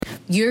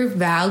Your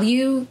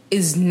value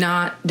is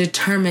not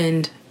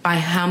determined by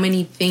how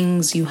many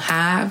things you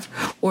have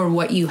or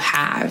what you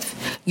have.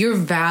 Your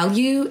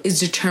value is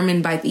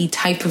determined by the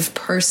type of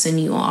person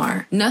you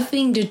are.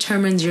 Nothing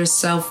determines your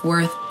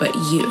self-worth but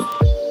you.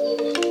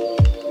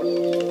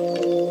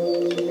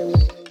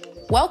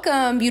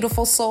 Welcome,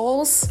 beautiful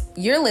souls.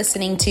 You're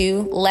listening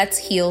to Let's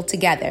Heal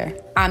Together.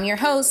 I'm your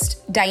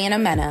host, Diana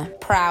Mena,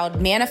 proud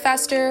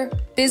manifester,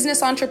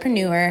 business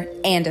entrepreneur,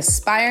 and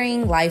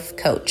aspiring life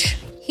coach.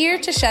 Here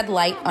to shed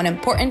light on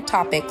important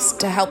topics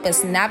to help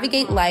us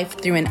navigate life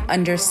through an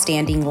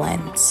understanding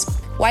lens.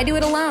 Why do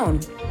it alone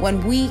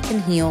when we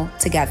can heal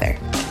together?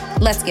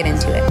 Let's get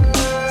into it.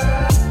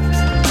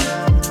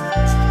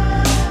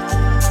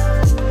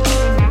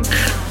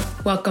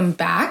 Welcome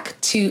back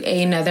to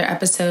another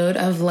episode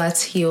of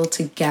Let's Heal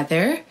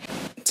Together.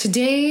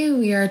 Today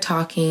we are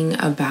talking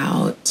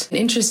about an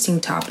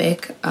interesting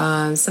topic,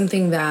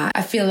 something that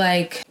I feel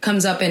like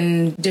comes up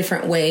in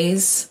different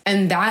ways,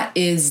 and that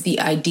is the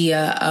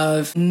idea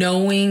of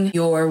knowing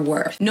your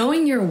worth.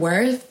 Knowing your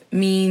worth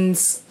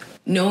means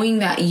knowing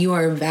that you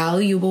are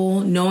valuable,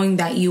 knowing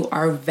that you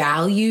are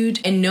valued,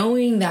 and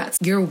knowing that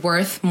you're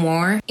worth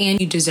more and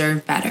you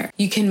deserve better.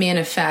 You can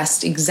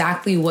manifest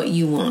exactly what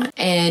you want,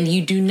 and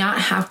you do not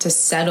have to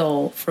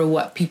settle for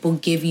what people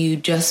give you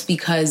just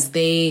because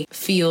they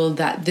feel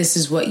that this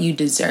is what you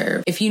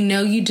deserve. If you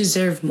know you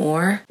deserve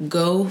more,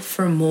 go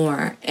for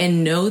more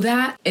and know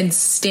that and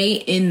stay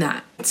in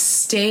that.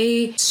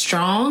 Stay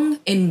strong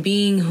in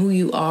being who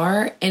you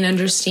are and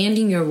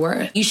understanding your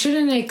worth. You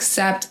shouldn't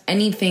accept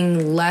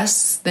anything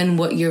less than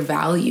what your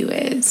value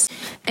is.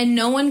 And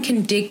no one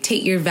can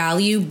dictate your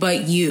value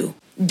but you.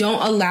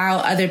 Don't allow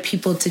other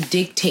people to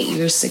dictate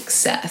your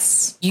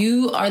success.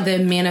 You are the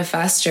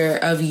manifester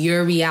of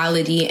your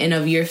reality and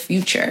of your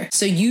future.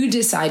 So you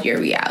decide your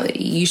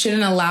reality. You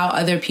shouldn't allow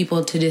other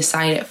people to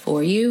decide it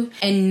for you.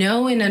 And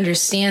know and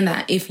understand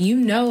that if you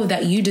know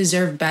that you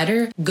deserve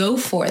better, go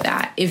for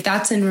that. If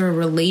that's in a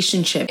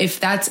relationship, if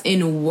that's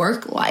in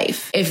work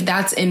life, if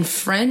that's in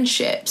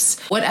friendships,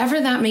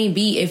 whatever that may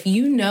be, if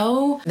you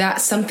know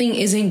that something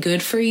isn't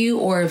good for you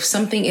or if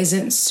something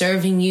isn't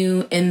serving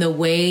you in the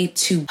way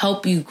to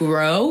help you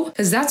grow,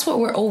 because that's what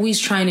we're always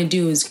trying to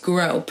do is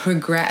grow,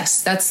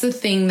 progress. That's the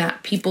thing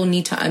that people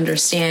need to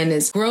understand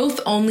is growth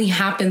only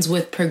happens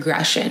with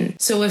progression.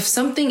 So if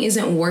something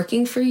isn't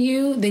working for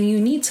you, then you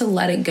need to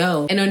let it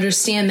go and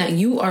understand that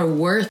you are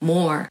worth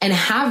more and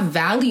have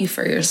value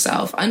for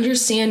yourself.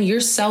 Understand your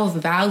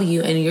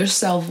self-value and your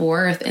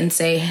self-worth and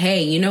say,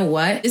 hey, you know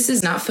what? This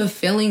is not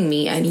fulfilling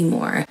me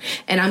anymore.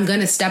 And I'm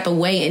going to step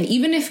away. And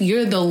even if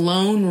you're the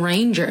Lone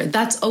Ranger,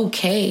 that's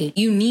okay.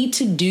 You need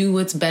to do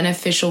what's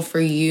beneficial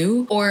for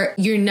you, or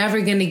you're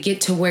never going to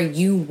get to where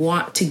you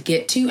want to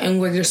get to and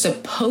where you're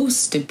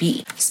supposed to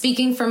be.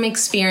 Speaking from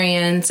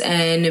experience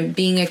and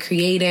being a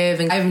creative,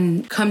 and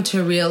I've come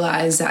to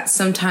realize that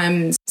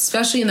sometimes,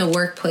 especially in the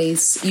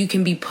workplace, you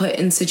can be put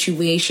in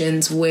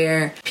situations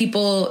where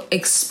people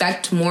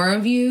expect more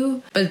of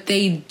you, but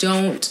they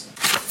don't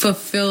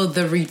fulfill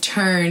the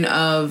return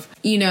of,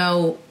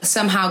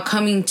 somehow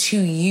coming to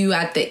you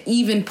at the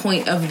even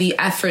point of the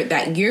effort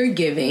that you're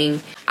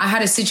giving. I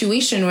had a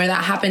situation where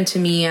that happened to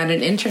me at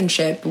an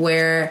internship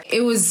where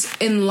it was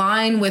in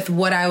line with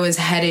what I was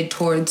headed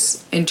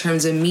towards in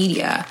terms of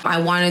media.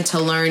 I wanted to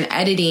learn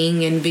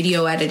editing and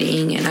video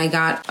editing, and I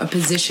got a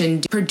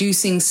position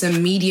producing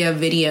some media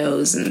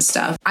videos and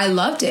stuff. I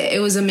loved it. It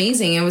was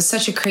amazing. It was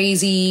such a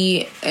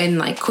crazy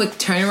and quick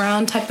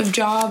turnaround type of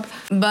job,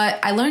 but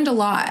I learned a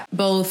lot,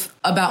 both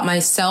about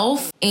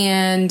myself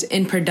and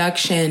in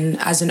production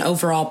as an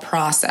overall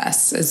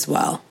process as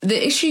well.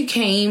 The issue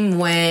came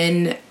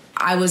when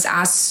I was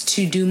asked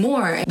to do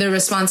more. The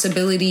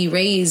responsibility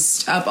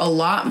raised up a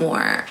lot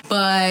more.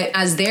 But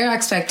as their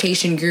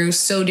expectation grew,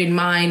 so did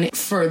mine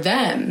for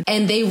them.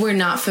 And they were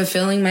not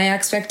fulfilling my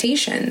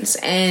expectations.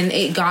 And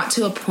it got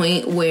to a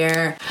point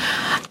where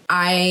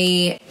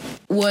I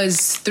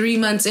was 3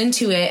 months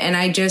into it and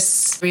I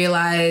just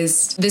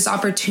realized this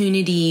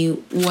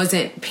opportunity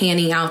wasn't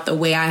panning out the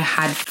way I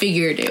had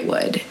figured it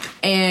would.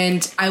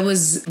 And I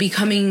was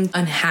becoming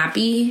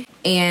unhappy.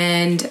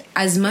 And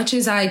as much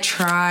as I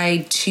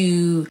tried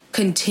to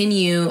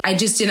continue, I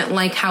just didn't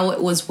like how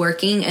it was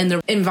working, and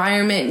the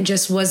environment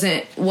just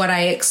wasn't what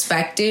I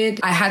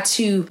expected. I had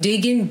to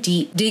dig in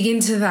deep, dig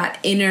into that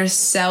inner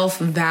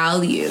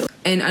self-value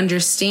and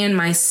understand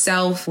my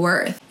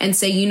self-worth and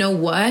say, you know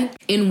what?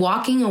 In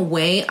walking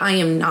away, I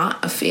am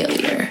not a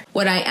failure.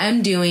 What I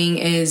am doing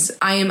is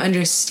I am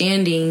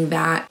understanding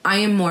that I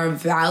am more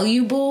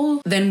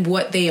valuable than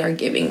what they are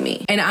giving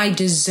me. And I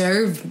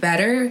deserve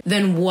better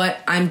than what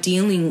I'm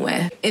dealing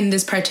with in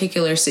this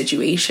particular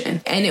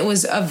situation. And it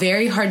was a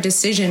very hard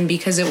decision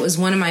because it was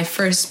one of my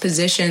first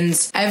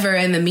positions ever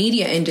in the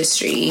media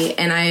industry.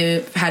 And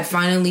I had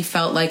finally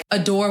felt like a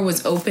door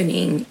was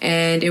opening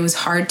and it was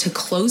hard to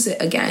close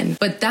it again.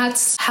 But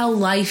that's how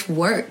life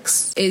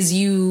works, is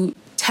you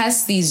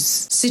test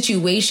these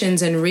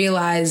situations and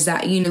realize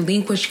that you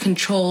relinquish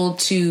control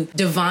to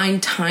divine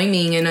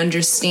timing and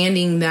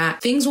understanding that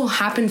things will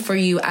happen for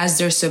you as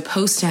they're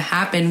supposed to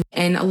happen.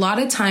 And a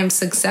lot of times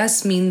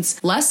success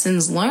means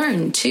lessons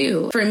learned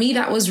too. For me,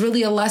 that was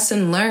really a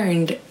lesson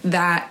learned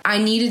that I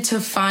needed to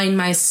find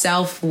my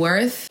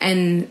self-worth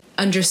and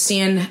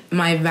understand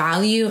my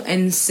value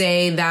and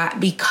say that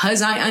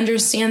because I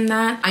understand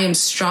that, I am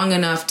strong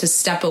enough to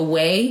step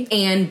away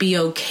and be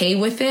okay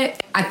with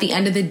it. At the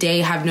end of the day,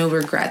 have no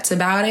regrets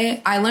about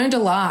it. I learned a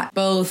lot,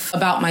 both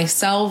about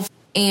myself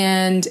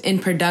and in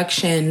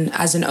production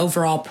as an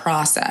overall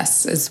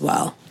process as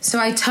well. So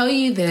I tell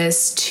you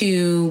this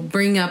to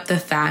bring up the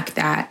fact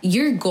that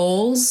your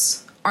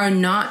goals are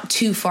not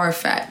too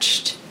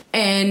far-fetched,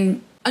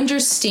 and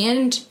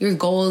understand your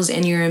goals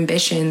and your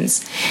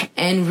ambitions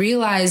and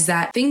realize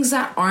that things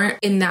that aren't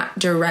in that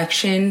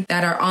direction,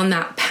 that are on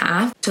that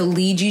path to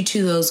lead you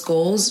to those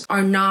goals,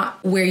 are not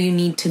where you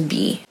need to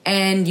be.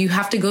 And you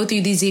have to go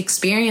through these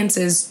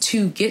experiences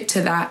to get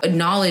to that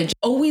knowledge.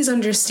 Always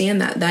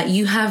understand that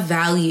you have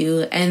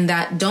value, and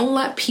that don't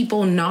let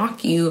people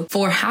knock you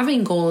for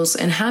having goals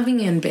and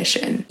having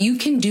ambition. You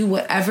can do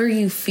whatever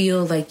you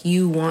feel like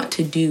you want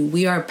to do.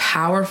 We are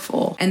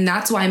powerful. And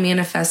that's why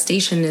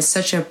manifestation is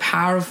such a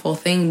powerful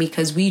thing,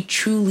 because we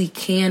truly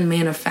can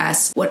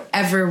manifest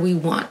whatever we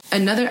want.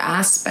 Another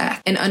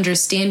aspect in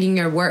understanding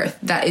your worth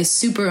that is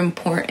super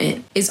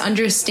important is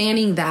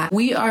understanding that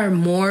we are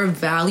more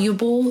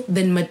valuable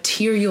than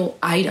material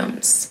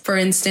items. For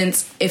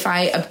instance, if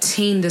I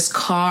obtain this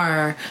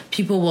car,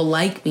 people will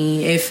like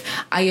me. If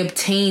I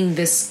obtain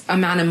this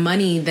amount of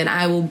money, then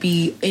I will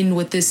be in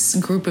with this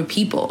group of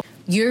people.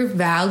 Your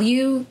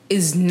value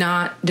is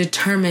not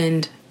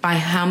determined by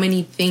how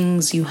many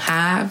things you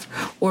have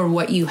or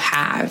what you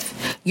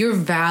have. Your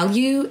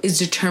value is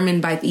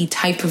determined by the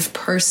type of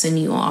person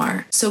you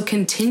are. So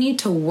continue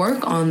to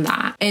work on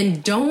that,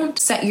 and don't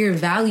set your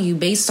value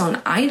based on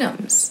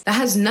items. That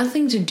has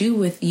nothing to do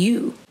with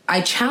you. I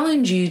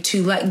challenge you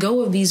to let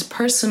go of these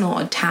personal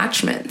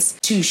attachments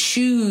to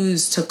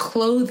shoes, to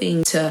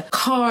clothing, to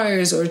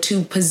cars, or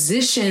to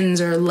positions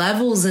or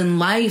levels in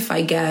life,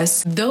 I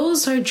guess.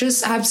 Those are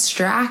just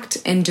abstract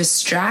and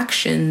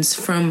distractions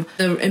from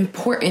the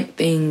important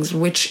things,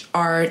 which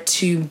are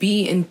to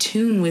be in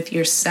tune with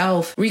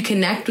yourself,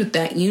 reconnect with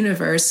that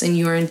universe, and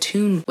you're in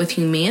tune with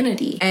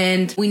humanity.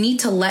 And we need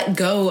to let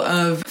go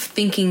of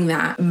thinking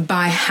that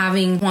by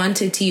having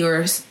quantity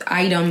or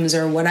items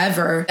or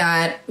whatever,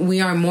 that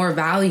we are more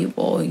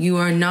valuable. You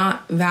are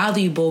not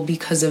valuable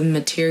because of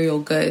material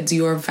goods.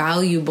 You are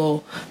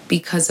valuable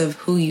because of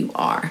who you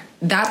are.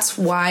 That's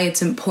why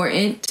it's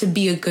important to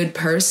be a good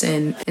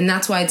person. And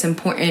that's why it's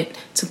important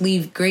to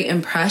leave great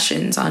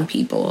impressions on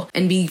people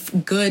and be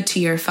good to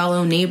your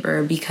fellow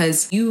neighbor,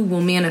 because you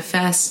will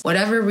manifest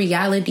whatever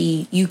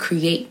reality you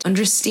create.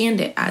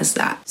 Understand it as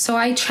that. So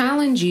I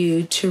challenge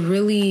you to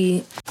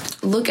really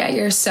look at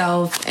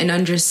yourself and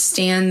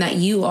understand that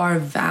you are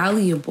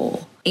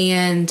valuable,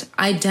 and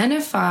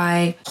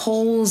identify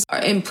holes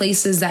in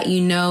places that you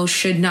know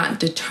should not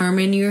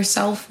determine your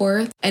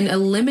self-worth, and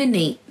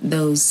eliminate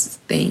those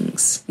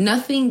things.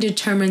 Nothing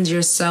determines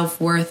your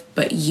self-worth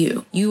but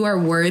you. You are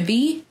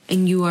worthy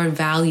and you are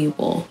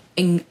valuable.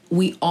 And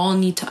we all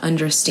need to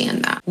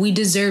understand that. We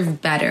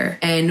deserve better.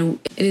 And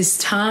it is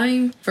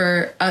time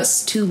for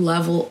us to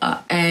level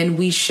up. And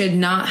we should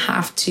not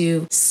have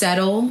to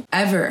settle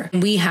ever.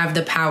 We have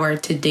the power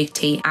to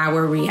dictate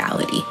our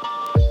reality.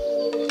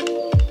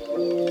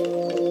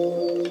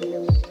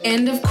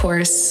 And of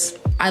course,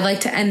 I'd like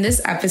to end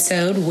this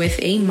episode with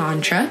a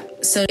mantra.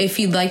 So if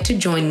you'd like to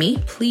join me,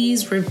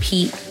 please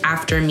repeat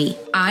after me.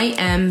 I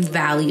am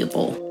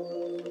valuable.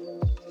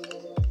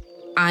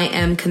 I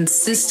am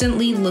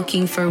consistently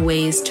looking for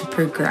ways to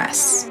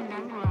progress.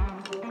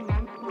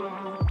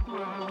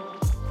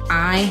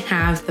 I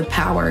have the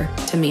power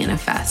to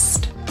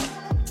manifest.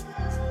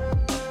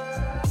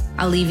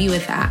 I'll leave you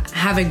with that.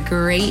 Have a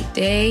great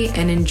day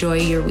and enjoy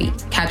your week.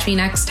 Catch me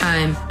next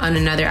time on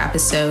another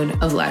episode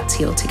of Let's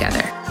Heal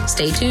Together.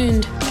 Stay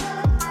tuned.